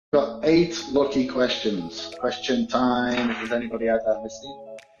Got 8 lucky questions. Question time. If there's anybody out there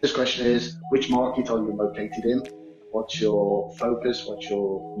listening, this question is: which market are you located in? What's your focus? What's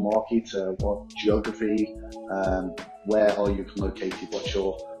your market? What geography? Where are you located? What's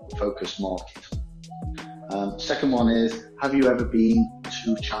your focus market? Second one is: have you ever been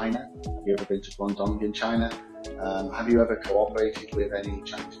to China? Have you ever been to Guangdong in China? Have you ever cooperated with any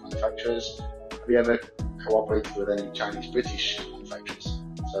Chinese manufacturers? Have you ever cooperated with any Chinese British manufacturers?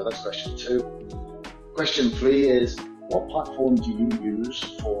 So that's question 2. Question 3 is: what platform do you use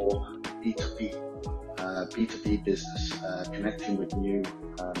for B2B business, connecting with new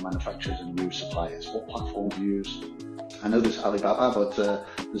manufacturers and new suppliers? What platform do you use? I know there's Alibaba, but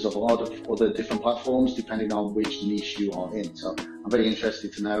there's a lot of other different platforms depending on which niche you are in. So I'm very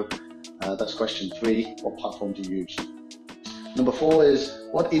interested to know. That's question 3. What platform do you use? Number 4 is: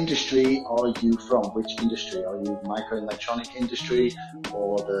 what industry are you from? Which industry? Are you microelectronic industry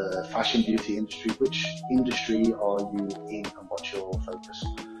or the fashion beauty industry? Which industry are you in and what's your focus?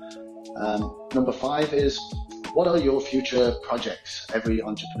 Number 5 is: what are your future projects? Every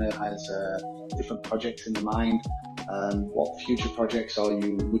entrepreneur has different projects in mind. What future projects are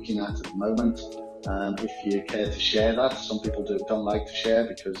you looking at the moment? If you care to share that. Some people don't like to share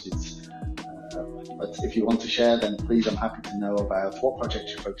because it's but if you want to share, then please, I'm happy to know about what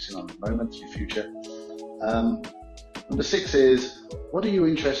projects you're focusing on at the moment, your future. Number 6 is: what are you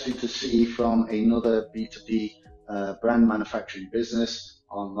interested to see from another B2B brand manufacturing business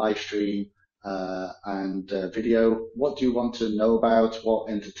on live stream and video? What do you want to know about? What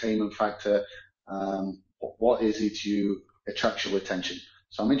entertainment factor? What is it you attracts your attention?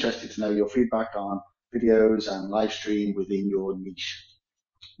 So I'm interested to know your feedback on videos and live stream within your niche.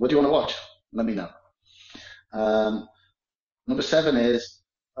 What do you want to watch? Let me know. Number 7 is: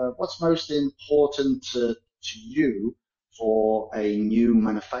 what's most important to you for a new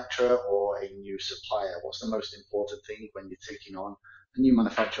manufacturer or a new supplier? What's the most important thing when you're taking on a new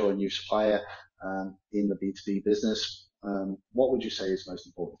manufacturer or a new supplier in the B2B business? What would you say is most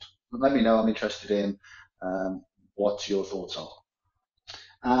important? Let me know. I'm interested in what your thoughts are.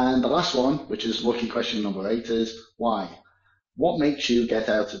 And the last one, which is lucky question number 8, is: why? What makes you get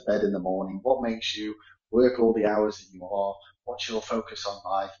out of bed in the morning? What makes you work all the hours that you are? What's your focus on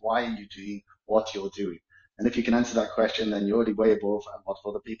life? Why are you doing what you're doing? And if you can answer that question, then you're already way above a lot of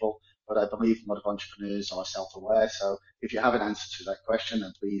other people. But I believe a lot of entrepreneurs are self-aware. So if you have an answer to that question,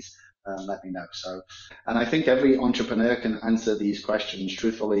 then please let me know. So, and I think every entrepreneur can answer these questions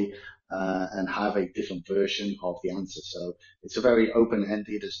truthfully and have a different version of the answer. So it's a very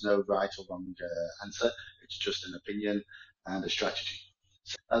open-ended. There's no right or wrong answer. It's just an opinion and a strategy.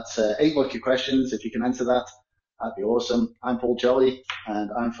 So that's 8 lucky questions. If you can answer that, that'd be awesome. I'm Paul Jolly,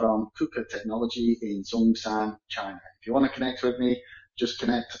 and I'm from Cooka Technology in Zhongshan, China. If you want to connect with me, just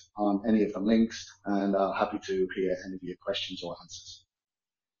connect on any of the links, and I'm happy to hear any of your questions or answers.